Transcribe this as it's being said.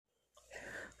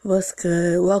What's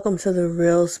good? Welcome to the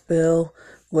Real Spill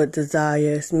with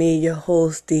Desire. It's me, your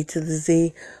host, D to the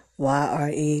Z,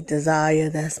 YRE, Desire.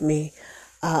 That's me.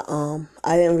 I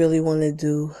didn't really want to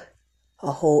do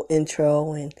a whole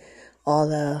intro and all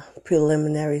the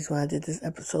preliminaries when I did this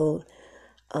episode.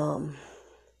 I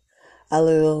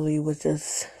literally was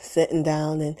just sitting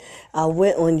down and I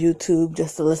went on YouTube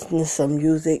just to listen to some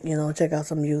music, check out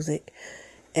some music.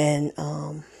 And,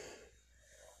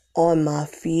 on my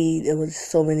feed, it was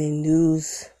so many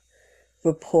news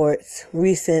reports,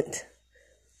 recent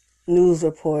news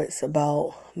reports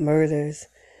about murders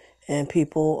and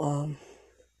people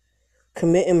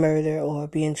committing murder or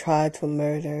being tried for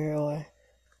murder, or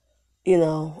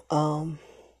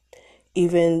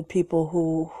even people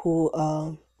who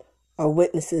are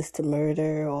witnesses to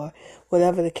murder, or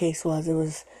whatever the case was. It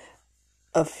was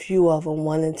a few of them,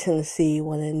 one in Tennessee,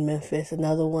 one in Memphis,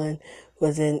 another one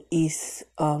was in East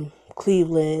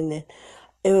Cleveland, and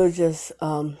it was just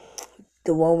the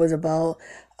one was about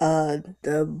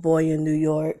the boy in New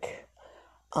York.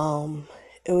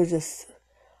 It was just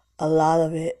a lot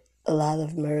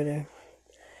of murder,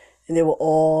 and they were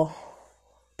all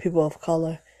people of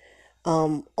color.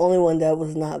 Only one that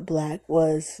was not black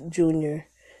was Junior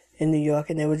in New York,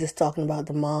 and they were just talking about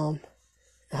the mom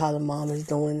and how the mom is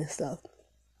doing and stuff.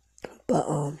 But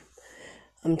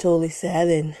I'm totally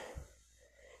saddened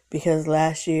because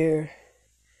last year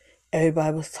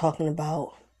everybody was talking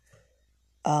about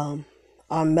our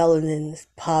melanin is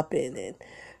popping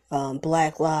and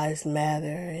Black Lives Matter,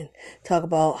 and talk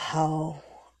about how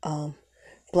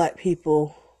black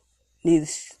people need to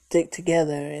stick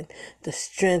together and the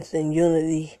strength and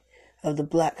unity of the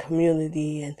black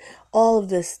community and all of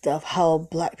this stuff, how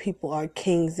black people are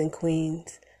kings and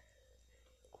queens.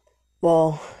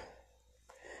 Well,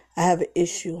 I have an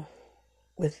issue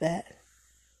with that.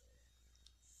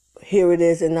 Here it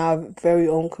is in our very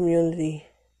own community.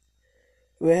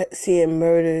 We're seeing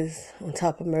murders on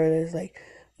top of murders, like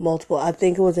multiple. I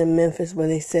think it was in Memphis where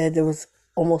they said there was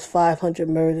almost 500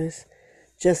 murders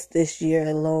just this year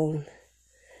alone.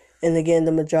 And again,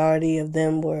 the majority of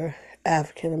them were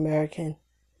African American.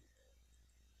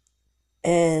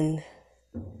 And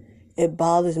it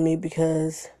bothers me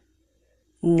because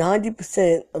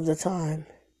 90% of the time,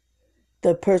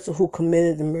 the person who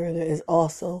committed the murder is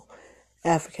also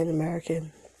African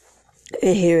American.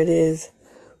 And here it is.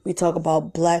 We talk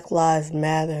about Black Lives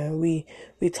Matter, and we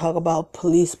talk about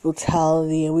police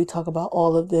brutality, and we talk about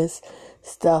all of this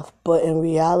stuff. But in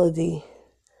reality,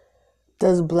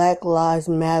 does Black Lives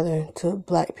matter to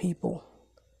black people?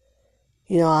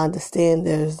 I understand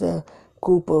there's a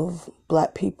group of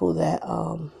black people that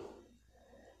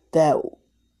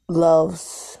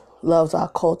loves our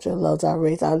culture, loves our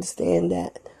race. I understand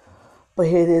that. But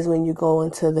here it is, when you go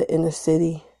into the inner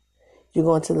city, you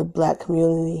go into the black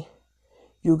community,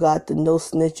 you got the no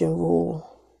snitching rule.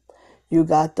 You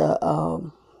got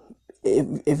the,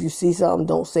 if you see something,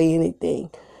 don't say anything.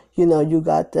 You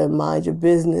got the mind your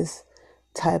business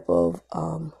type of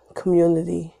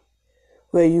community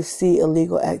where you see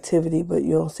illegal activity, but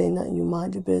you don't say nothing, you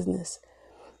mind your business.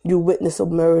 You witness a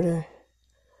murder,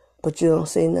 but you don't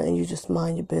say nothing, you just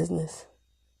mind your business.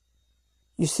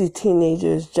 You see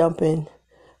teenagers jumping,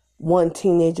 one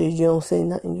teenager, you don't say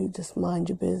nothing, you just mind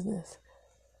your business.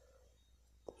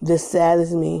 This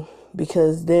saddens me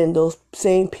because then those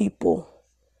same people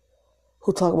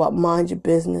who talk about mind your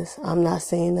business, I'm not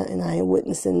saying nothing, I ain't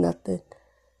witnessing nothing.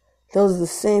 Those are the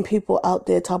same people out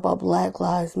there talk about Black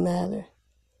Lives Matter.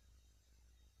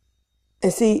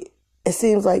 And see, it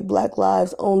seems like Black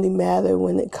lives only matter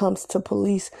when it comes to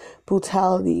police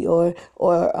brutality or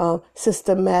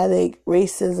systematic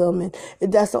racism,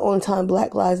 and that's the only time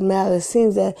Black lives matter. It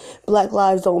seems that Black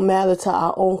lives don't matter to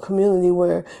our own community,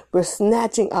 where we're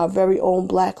snatching our very own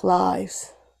Black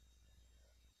lives.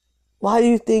 Why do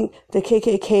you think the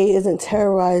KKK isn't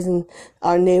terrorizing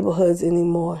our neighborhoods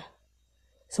anymore?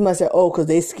 Somebody said, oh, because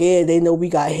they scared, they know we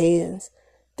got hands.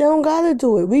 They don't got to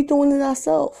do it. We doing it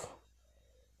ourselves.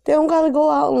 They don't got to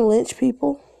go out and lynch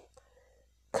people,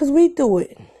 because we do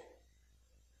it.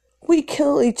 We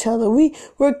kill each other.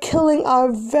 We're killing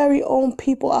our very own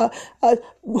people, our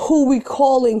who we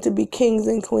calling to be kings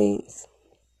and queens.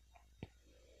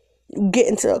 You get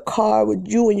into a car with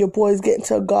you and your boys, get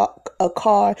into a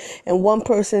car, and one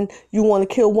person, you want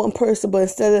to kill one person, but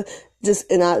instead of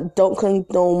and I don't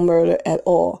condone murder at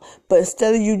all, but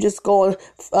instead of you just going,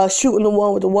 shooting the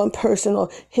one with the one person or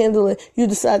handling, you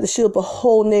decide to shoot up a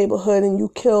whole neighborhood and you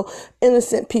kill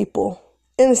innocent people,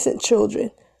 innocent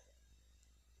children.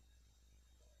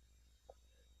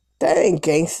 That ain't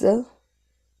gangster.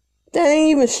 That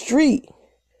ain't even street.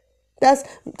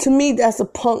 To me, that's a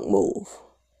punk move.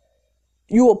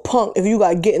 You a punk if you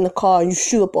got to get in the car and you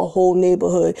shoot up a whole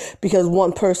neighborhood because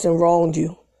one person wronged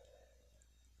you.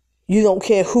 You don't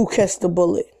care who catches the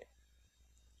bullet.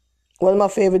 One of my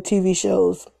favorite TV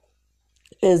shows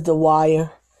is The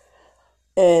Wire.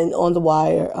 And on The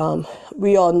Wire,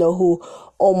 we all know who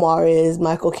Omar is.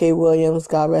 Michael K. Williams,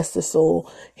 God rest his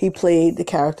soul. He played the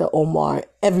character Omar.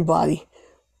 Every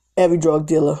drug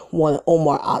dealer wanted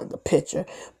Omar out of the picture.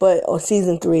 But on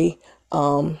season 3,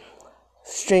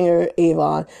 Stringer,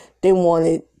 Avon, they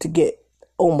wanted to get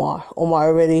Omar. Omar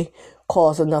already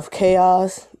caused enough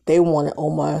chaos. They wanted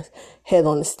Omar's head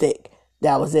on the stick.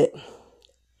 That was it.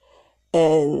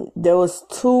 And there was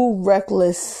 2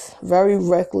 reckless, very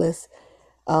reckless,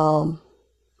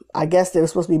 I guess they were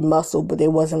supposed to be muscle, but they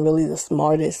wasn't really the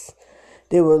smartest.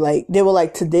 They were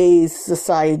like today's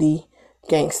society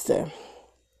gangster.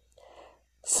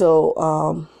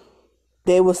 So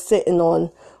they were sitting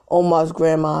on Omar's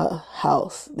grandma's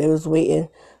house. They was waiting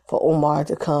for Omar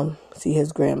to come see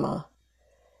his grandma.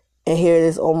 And here it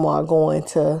is, Omar going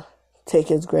to take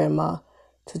his grandma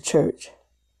to church.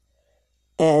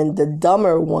 And the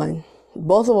dumber one,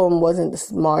 both of them wasn't the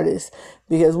smartest,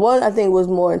 because one I think was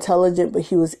more intelligent, but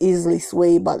he was easily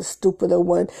swayed by the stupider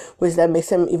one, which that makes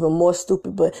him even more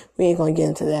stupid, but we ain't gonna get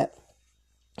into that.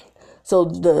 So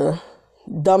the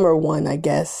dumber one, I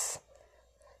guess,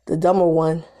 the dumber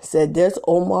one said, there's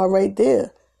Omar right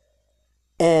there.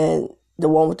 And the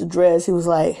one with the dreads, he was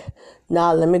like,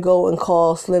 nah, let me go and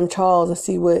call Slim Charles and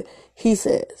see what he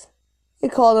says. He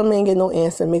called him and didn't get no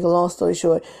answer. Make a long story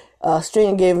short,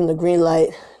 Stringer gave him the green light.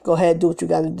 Go ahead, do what you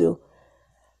got to do.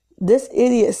 This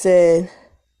idiot said,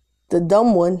 the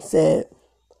dumb one said,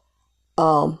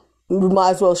 we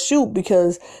might as well shoot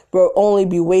because we'll only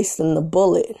be wasting the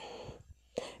bullet.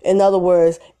 In other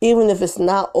words, even if it's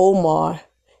not Omar,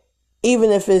 even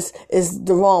if it's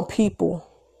the wrong people,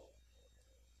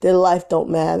 their life don't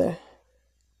matter.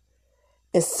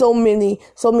 And so many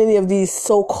of these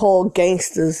so-called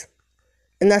gangsters,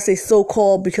 and I say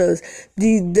so-called because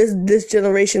this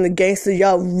generation of gangsters,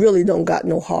 y'all really don't got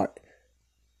no heart.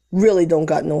 Really don't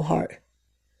got no heart.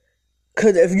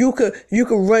 Because if you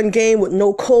could run game with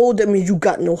no code, that means you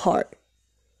got no heart.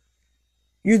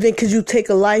 You think because you take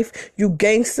a life, you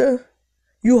gangster?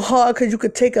 You hard because you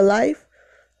could take a life?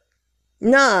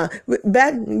 Nah,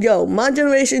 my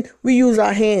generation, we use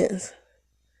our hands.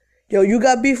 Yo, you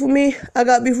got beef with me? I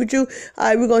got beef with you? All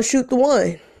right, we're going to shoot the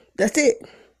one. That's it.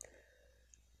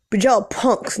 But y'all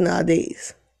punks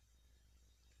nowadays.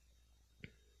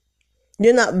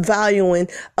 You're not valuing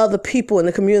other people in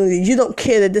the community. You don't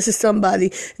care that this is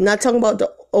somebody, not talking about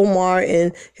the Omar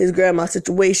and his grandma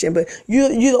situation, but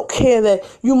you don't care that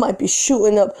you might be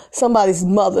shooting up somebody's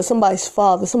mother, somebody's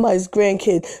father, somebody's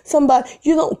grandkid,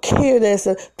 you don't care that it's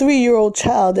a 3-year-old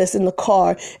child that's in the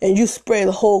car and you spray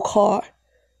the whole car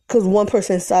because one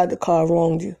person inside the car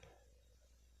wronged you.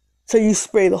 So you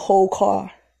spray the whole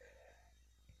car.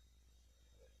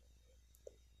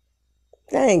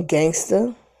 That ain't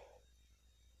gangster.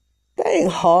 That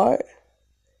ain't hard.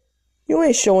 You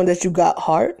ain't showing that you got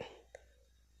heart.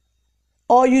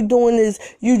 All you doing is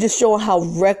you just showing how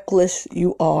reckless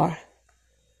you are.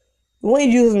 You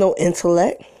ain't using no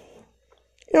intellect.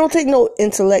 It don't take no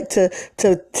intellect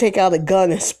to take out a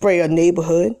gun and spray a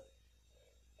neighborhood.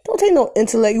 Don't take no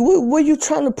intellect. What are you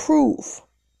trying to prove?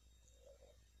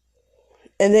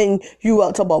 And then you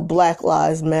out talk about Black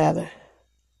Lives Matter.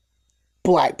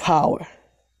 Black power.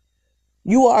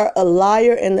 You are a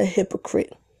liar and a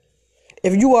hypocrite.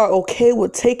 If you are okay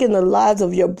with taking the lives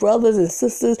of your brothers and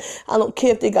sisters, I don't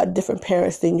care if they got different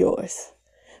parents than yours.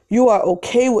 You are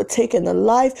okay with taking a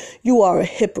life, you are a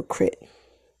hypocrite.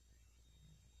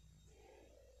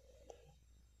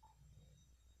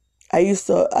 I used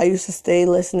to stay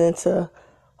listening to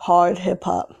hard hip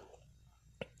hop.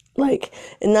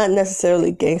 And not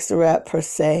necessarily gangster rap per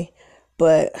se,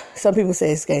 but some people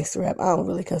say it's gangster rap. I don't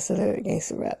really consider it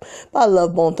gangster rap. But I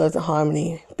love Bone Thugs and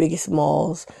Harmony, Biggie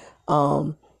Smalls,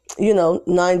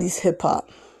 90s hip hop.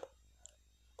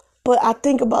 But I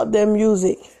think about their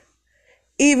music,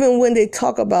 even when they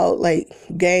talk about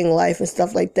gang life and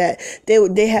stuff like that,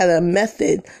 they had a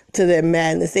method to their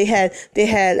madness. They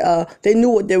knew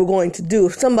what they were going to do.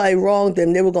 If somebody wronged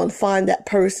them, they were going to find that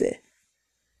person.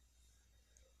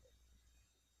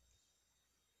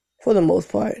 For the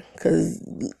most part, because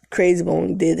Crazy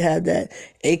Bone did have that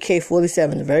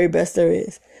AK-47, the very best there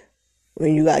is.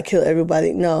 When you gotta kill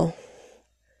everybody, no.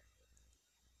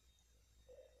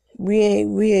 We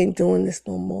ain't doing this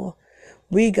no more.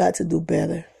 We got to do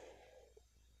better.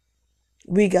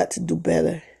 We got to do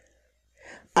better.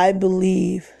 I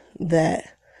believe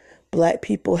that Black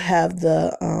people have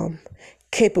the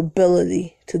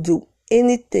capability to do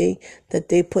anything that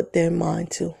they put their mind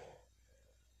to.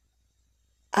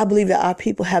 I believe that our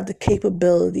people have the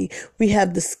capability. We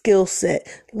have the skill set.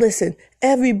 Listen,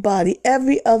 everybody,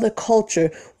 every other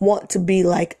culture want to be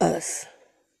like us.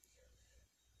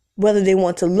 Whether they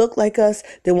want to look like us,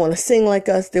 they want to sing like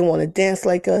us, they want to dance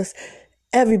like us.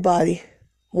 Everybody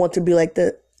want to be like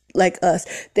us.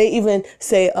 They even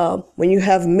say when you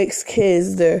have mixed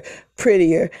kids, they're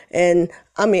prettier. And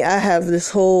I mean, I have for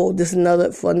another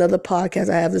podcast,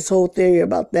 I have this whole theory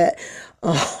about that.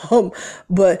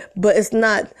 But it's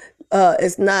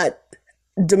not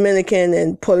Dominican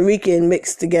and Puerto Rican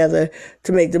mixed together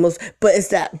to make the most, but it's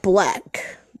that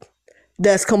black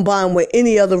that's combined with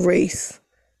any other race.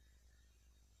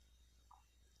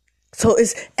 So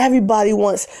it's everybody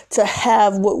wants to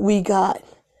have what we got,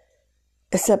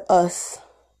 except us.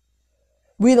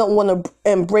 We don't want to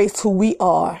embrace who we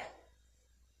are.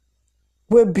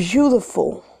 We're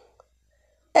beautiful.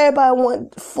 Everybody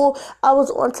want full. I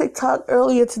was on TikTok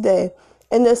earlier today,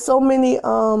 and there's so many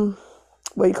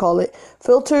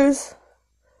filters,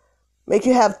 make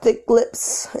you have thick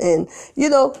lips, and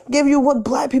give you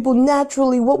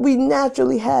what we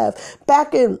naturally have.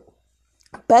 Back in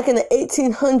the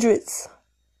 1800s,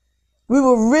 we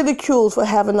were ridiculed for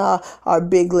having our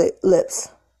big lips.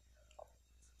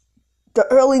 The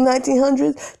early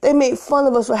 1900s, they made fun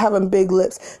of us for having big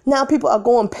lips. Now people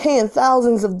are paying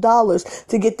thousands of dollars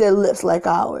to get their lips like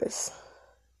ours.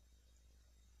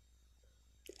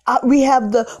 We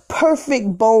have the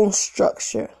perfect bone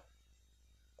structure.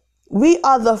 We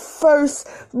are the first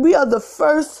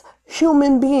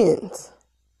human beings.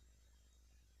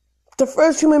 The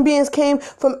first human beings came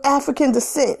from African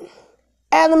descent.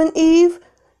 Adam and Eve,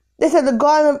 they said the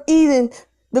Garden of Eden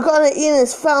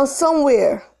is found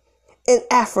somewhere in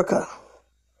Africa.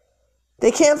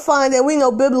 They can't find it. We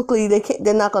know biblically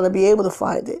they're not going to be able to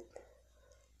find it.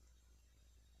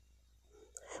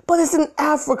 But it's in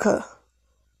Africa.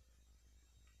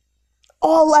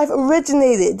 All life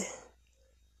originated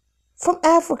from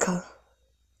Africa.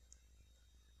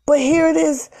 But here it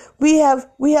is. We have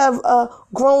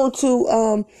grown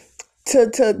to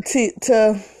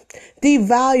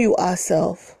devalue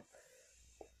ourselves.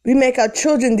 We make our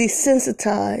children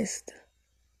desensitized.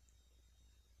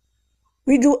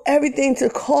 We do everything to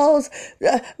cause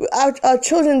our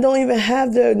children don't even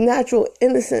have their natural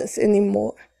innocence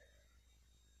anymore.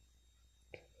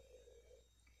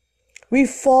 We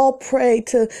fall prey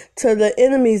to the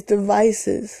enemy's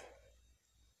devices.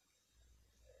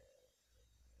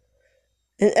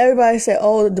 And everybody say,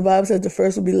 oh, the Bible says the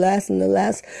first will be last and the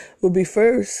last will be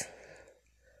first.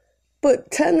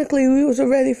 But technically we was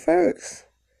already first.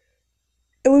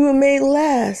 And we were made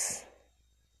last.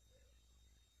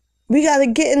 We got to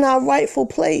get in our rightful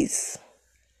place.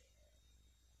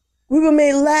 We were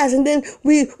made last, and then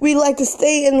we like to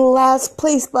stay in the last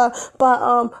place by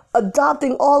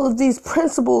adopting all of these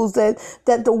principles that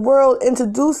the world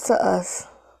introduced to us.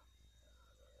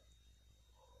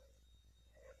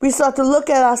 We start to look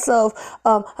at ourselves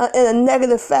in a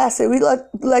negative facet. We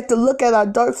like to look at our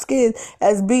dark skin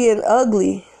as being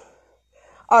ugly,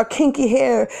 our kinky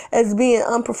hair as being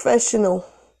unprofessional.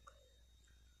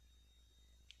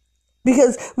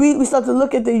 Because we start to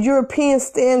look at the European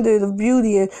standard of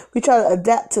beauty and we try to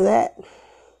adapt to that.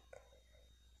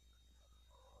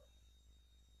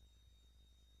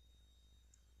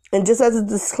 And just as a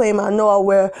disclaimer, I know I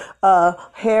wear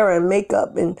hair and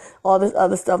makeup and all this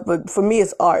other stuff, but for me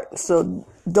it's art. So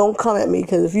don't come at me,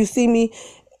 because if you see me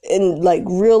in like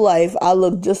real life, I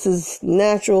look just as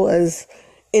natural as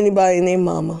anybody and their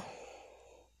mama.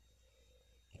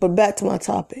 But back to my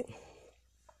topic.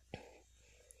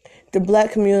 The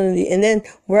black community, and then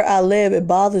where I live, it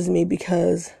bothers me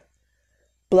because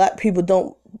black people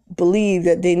don't believe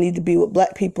that they need to be with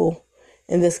black people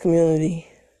in this community.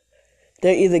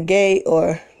 They're either gay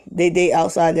or they date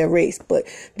outside their race, but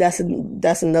that's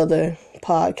another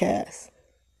podcast.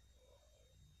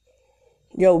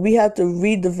 Yo, we have to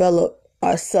redevelop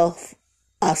our self-worth.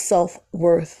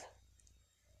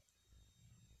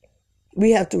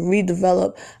 We have to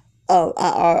redevelop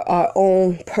our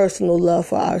own personal love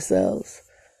for ourselves.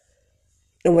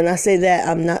 And when I say that,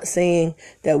 I'm not saying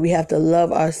that we have to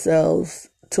love ourselves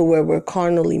to where we're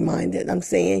carnally minded. I'm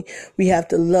saying we have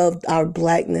to love our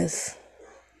blackness.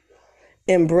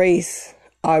 Embrace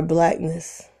our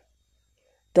blackness.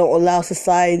 Don't allow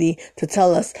society to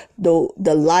tell us the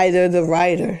lighter the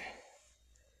righter.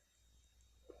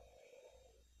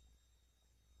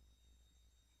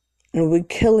 And we're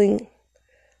killing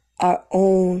our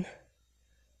own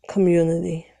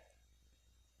community.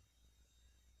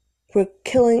 We're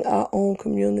killing our own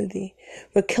community.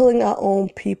 We're killing our own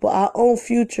people, our own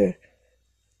future.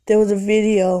 There was a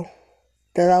video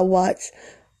that I watched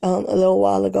a little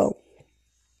while ago,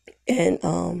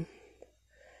 and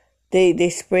they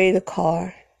sprayed a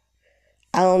car.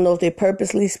 I don't know if they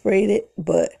purposely sprayed it,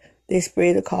 but they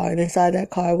sprayed a car, and inside that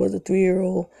car was a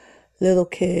 3-year-old little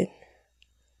kid,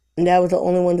 and that was the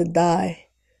only one to die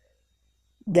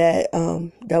that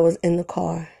was in the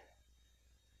car.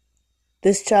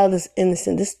 This child is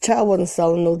innocent. This child wasn't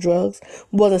selling no drugs,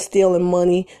 wasn't stealing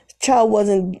money. This child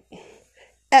wasn't,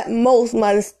 at most,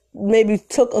 might have maybe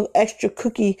took an extra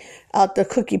cookie out the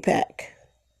cookie pack,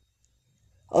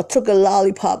 or took a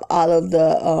lollipop out of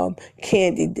the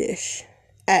candy dish,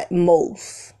 at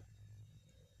most.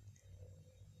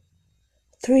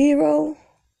 3-year-old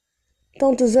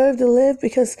don't deserve to live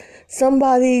because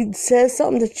somebody said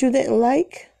something that you didn't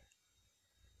like?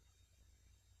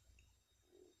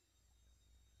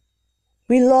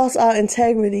 We lost our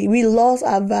integrity. We lost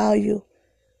our value.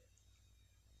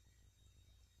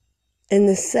 And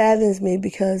this saddens me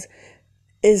because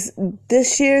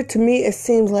this year, to me, it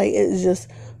seems like it's just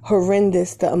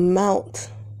horrendous, the amount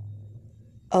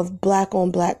of black on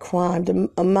black crime,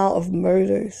 the amount of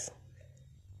murders.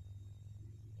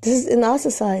 This is in our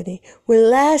society. When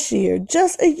last year,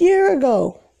 just a year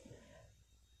ago,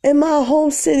 in my home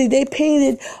city, they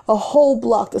painted a whole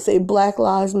block to say Black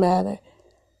Lives Matter.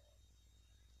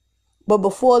 But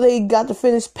before they got to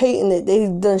finish painting it, they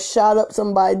done shot up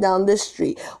somebody down this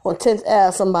street. On 10th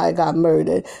Ave, somebody got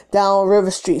murdered. Down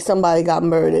River Street, somebody got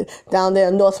murdered. Down there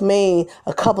in North Main,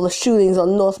 a couple of shootings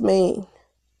on North Main.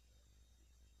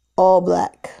 All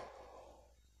black.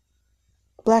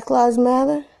 Black Lives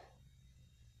Matter?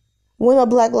 When are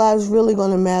Black lives really going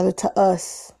to matter to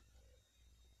us?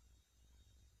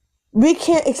 We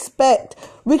can't expect,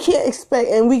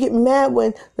 and we get mad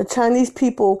when the Chinese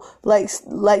people like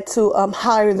to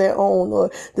hire their own,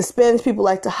 or the Spanish people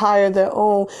like to hire their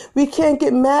own. We can't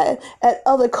get mad at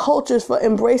other cultures for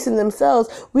embracing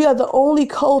themselves. We are the only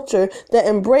culture that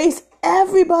embrace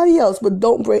everybody else, but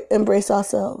don't embrace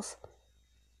ourselves.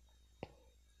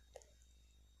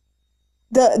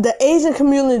 The Asian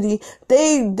community,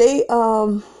 they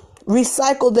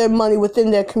recycle their money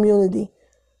within their community.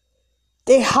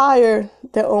 They hire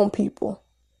their own people.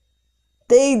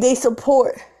 They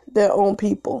support their own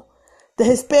people. The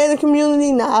Hispanic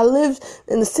community, now I lived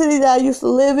in the city that I used to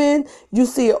live in, you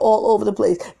see it all over the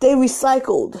place. They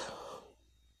recycled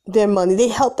their money. They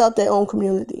helped out their own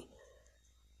community.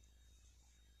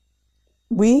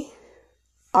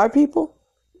 Our people,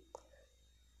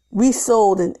 we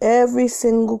sold in every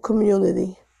single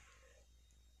community.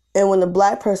 And when a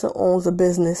black person owns a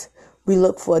business, we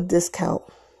look for a discount.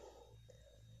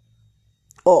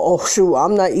 Oh, shoot,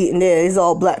 I'm not eating there. It's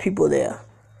all black people there.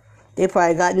 They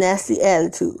probably got nasty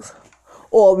attitudes.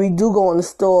 Or we do go in the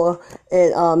store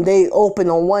and they open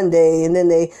on one day and then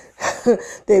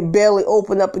they barely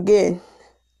open up again.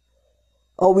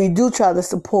 Or we do try to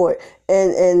support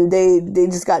and they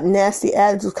just got nasty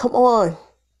attitudes. Come on.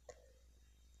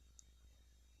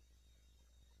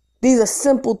 These are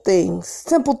simple things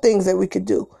that we could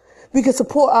do. We could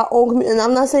support our own community. And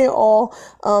I'm not saying all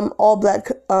black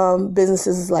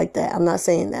businesses is like that. I'm not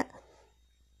saying that.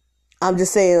 I'm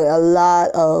just saying a lot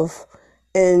of,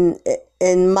 in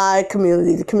my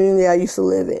community, the community I used to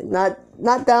live in,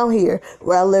 not down here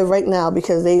where I live right now,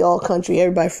 because they all country,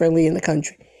 everybody friendly in the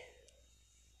country.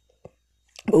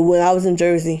 But when I was in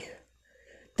Jersey,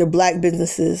 the black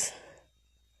businesses,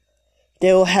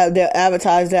 they'll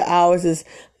advertise their hours as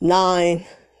 9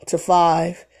 to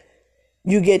 5.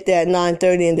 You get there at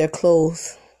 9:30 and they're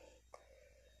closed.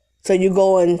 So you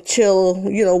go and chill,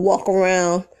 walk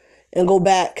around and go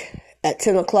back at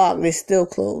 10 o'clock. They still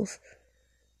closed.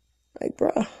 Like,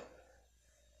 bruh.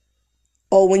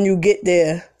 Or when you get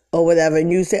there or whatever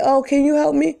and you say, oh, can you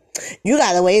help me? You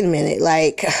gotta wait a minute.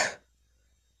 Like,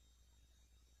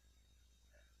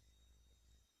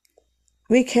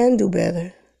 we can do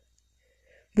better.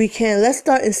 We can. Let's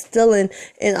start instilling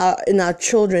in our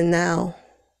children now.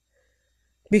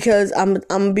 Because I'm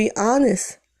gonna be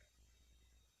honest,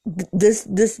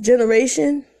 this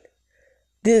generation,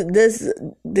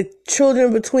 the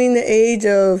children between the age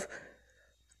of,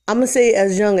 I'm gonna say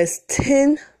as young as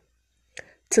 10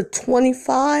 to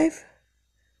 25,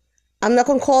 I'm not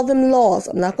gonna call them lost.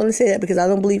 I'm not gonna say that because I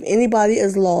don't believe anybody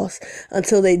is lost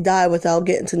until they die without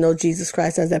getting to know Jesus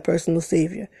Christ as their personal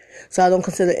Savior. So I don't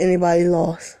consider anybody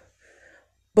lost.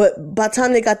 But by the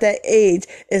time they got that age,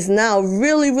 it's now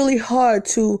really, really hard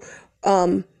to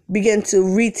begin to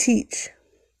reteach.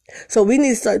 So we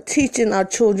need to start teaching our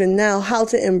children now how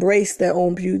to embrace their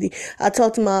own beauty. I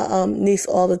talk to my niece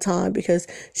all the time because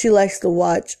she likes to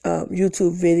watch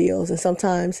YouTube videos. And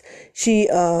sometimes she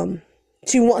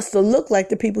She wants to look like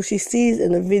the people she sees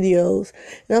in the videos.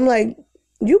 And I'm like,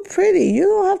 you pretty. You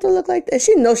don't have to look like that.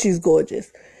 She knows she's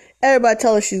gorgeous. Everybody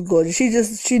tell her she's gorgeous.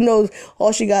 She knows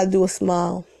all she got to do is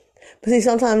smile. But see,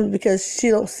 sometimes because she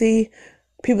don't see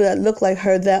people that look like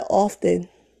her that often,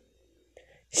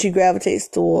 she gravitates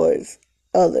towards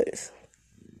others.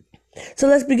 So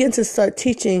let's begin to start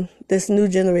teaching this new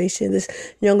generation, this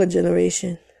younger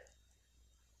generation.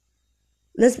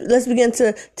 Let's begin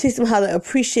to teach them how to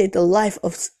appreciate the life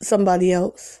of somebody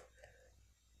else.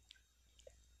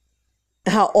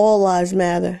 How all lives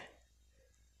matter.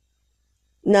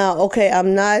 Now, okay,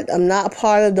 I'm not a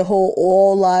part of the whole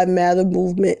all lives matter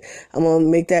movement. I'm going to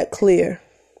make that clear.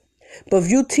 But if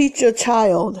you teach your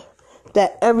child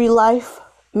that every life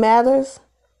matters,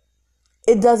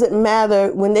 it doesn't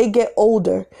matter when they get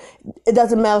older. It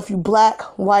doesn't matter if you're black,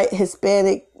 white,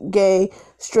 Hispanic, gay,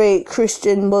 straight,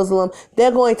 Christian, Muslim.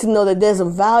 They're going to know that there's a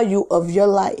value of your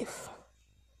life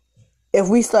if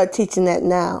we start teaching that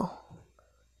now.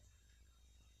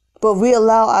 But we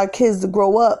allow our kids to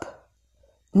grow up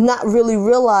not really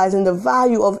realizing the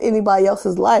value of anybody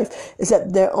else's life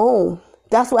except their own.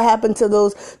 That's what happened to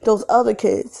those other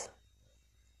kids.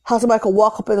 How somebody could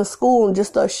walk up in a school and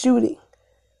just start shooting.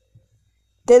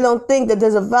 They don't think that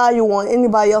there's a value on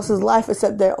anybody else's life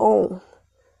except their own.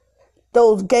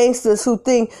 Those gangsters who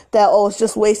think that, it's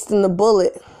just wasting the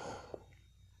bullet.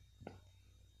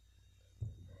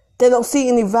 They don't see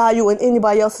any value in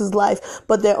anybody else's life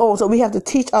but their own. So we have to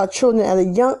teach our children at a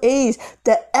young age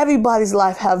that everybody's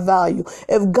life have value.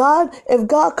 If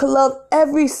God could love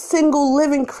every single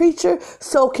living creature,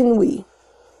 so can we.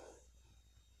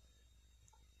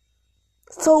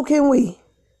 So can we.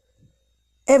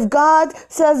 If God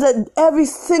says that every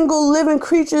single living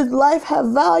creature's life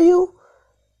have value,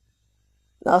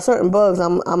 now certain bugs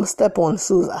I'm a step on as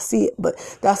soon as I see it,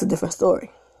 but that's a different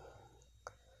story.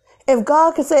 If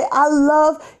God can say, I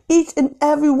love each and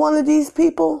every one of these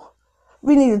people,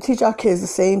 we need to teach our kids the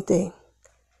same thing.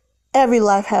 Every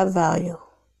life have value.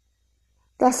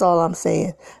 That's all I'm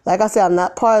saying. Like I said, I'm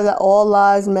not part of the All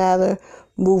Lives Matter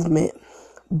movement.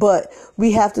 But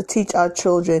we have to teach our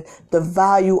children the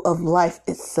value of life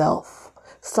itself.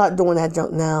 Start doing that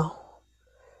junk now.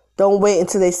 Don't wait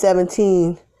until they're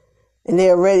 17 and they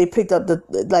already picked up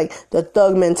the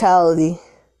thug mentality,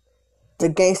 the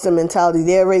gangster mentality.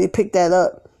 They already picked that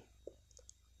up.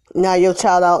 Now your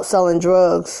child out selling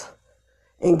drugs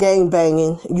and gang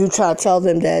banging. You try to tell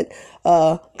them that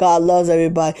God loves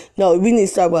everybody. No, we need to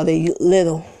start while they're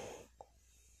little.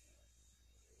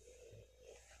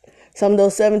 Some of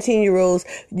those 17-year-olds,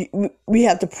 we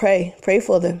have to pray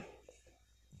for them.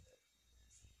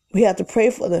 We have to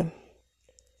pray for them.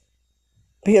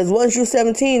 Because once you're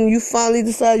 17, you finally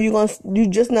decide you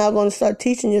just now going to start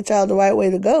teaching your child the right way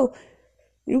to go.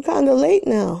 You're kind of late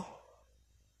now.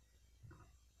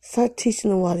 Start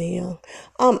teaching them while they're young.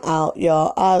 I'm out,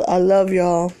 y'all. I love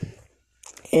y'all.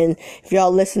 And if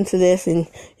y'all listen to this and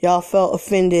y'all felt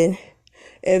offended,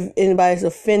 if anybody's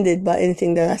offended by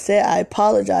anything that I said, I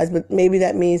apologize. But maybe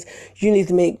that means you need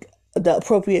to make the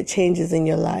appropriate changes in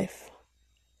your life.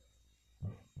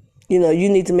 You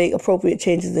need to make appropriate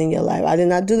changes in your life. I did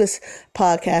not do this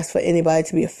podcast for anybody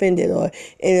to be offended or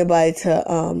anybody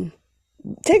to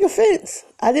take offense.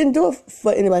 I didn't do it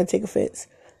for anybody to take offense.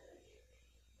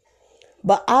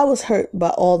 But I was hurt by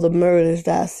all the murders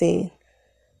that I seen.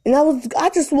 And I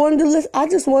just wanted to listen. I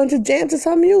just wanted to jam to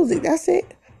some music. That's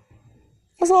it.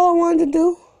 That's all I wanted to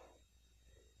do.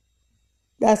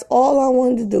 That's all I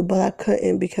wanted to do, but I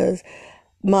couldn't because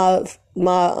my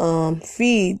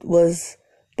feed was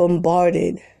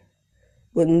bombarded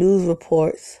with news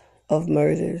reports of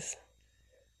murders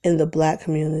in the black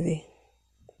community.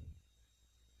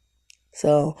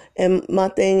 So, and my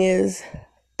thing is,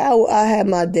 I had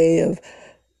my day of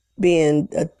being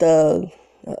a thug,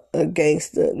 a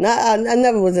gangster. I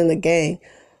never was in the gang,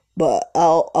 but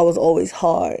I was always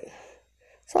hard.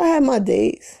 So I had my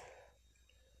days.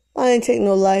 I ain't take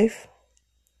no life.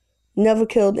 Never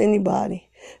killed anybody.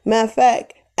 Matter of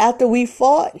fact, after we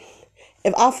fought,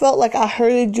 if I felt like I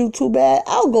hurted you too bad,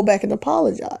 I'll go back and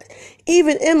apologize.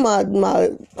 Even in my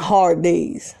hard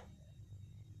days.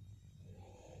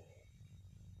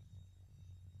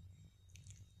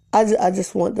 I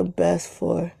just want the best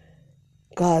for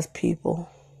God's people.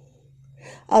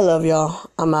 I love y'all.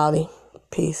 I'm outie.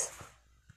 Peace.